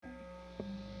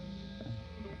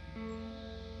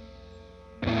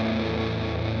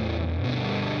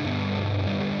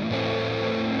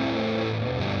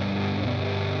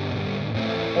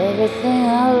Everything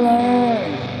I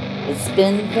learned, it's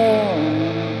been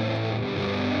burned.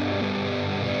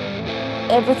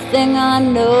 Everything I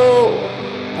know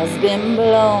has been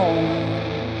blown.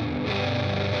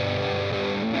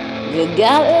 You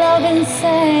got love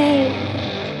insane.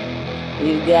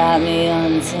 You got me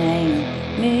untamed,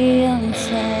 me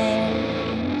untamed.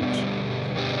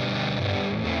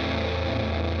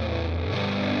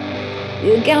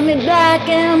 You got me black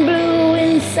and blue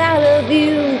inside of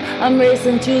you. I'm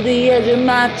racing to the edge of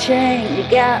my chain. You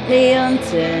got me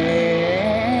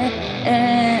untamed,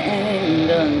 untamed,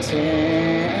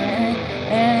 untamed,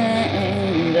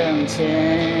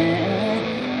 untamed,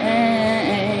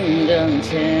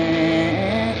 untamed,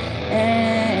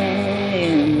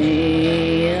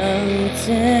 me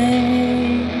untamed.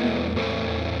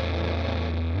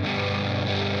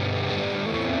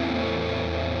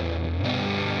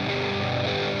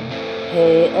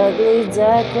 Hey, ugly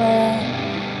duckling,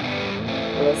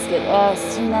 let's get lost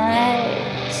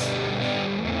tonight.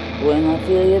 When I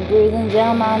feel you breathing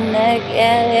down my neck,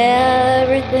 yeah,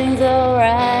 everything's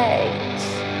alright.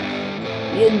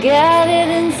 You got it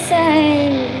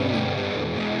insane.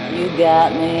 You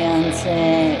got me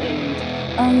untamed,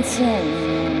 untamed.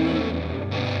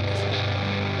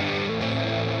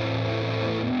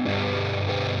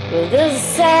 Well, there's a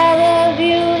side of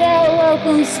you that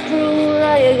welcomes screw.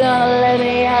 Are you gonna let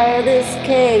me out of this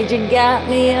cage? You got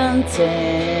me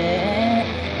untamed,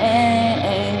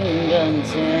 untamed,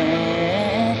 untamed,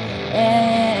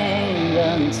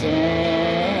 untamed,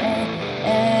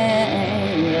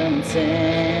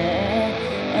 untamed,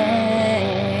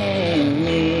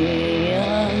 me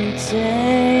untamed.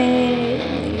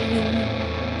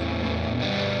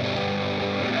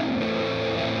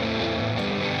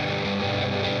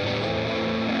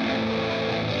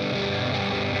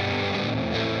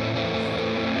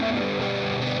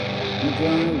 I'm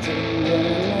gonna do you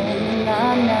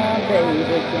na-na,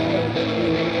 baby. Gonna do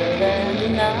you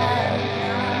na-na.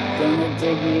 Gonna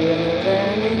dig you in the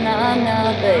land na-na,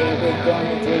 baby.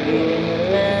 Gonna dig you in the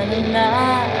land na-na.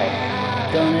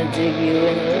 Gonna dig you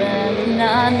in the land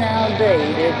na-na,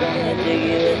 baby. Gonna dig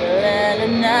you in the land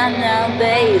na-na,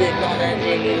 baby. Gonna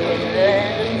dig you in the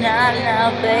land na-na,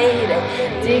 baby.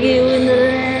 Dig you in the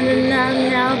land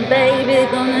na-na, baby.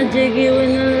 Gonna dig you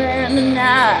in the land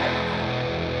na-na.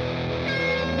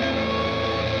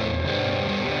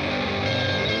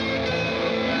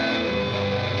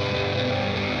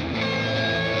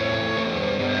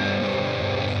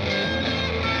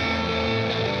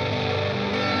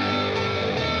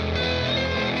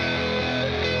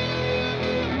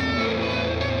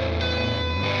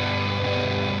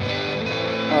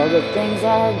 All the things I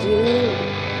do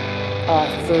are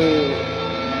through.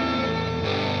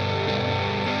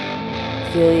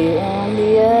 Feel you on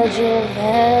the edge of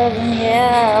heaven,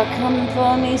 yeah, coming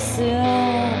for me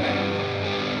soon.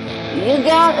 You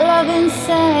got love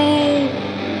insane.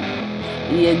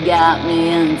 You got me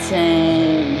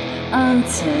untamed,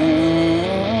 untamed,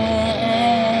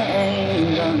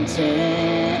 untamed,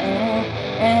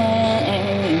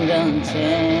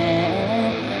 untamed,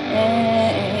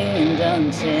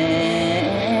 untamed,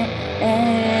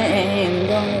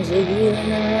 gonna dig you in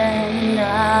the land,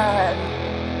 not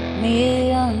me.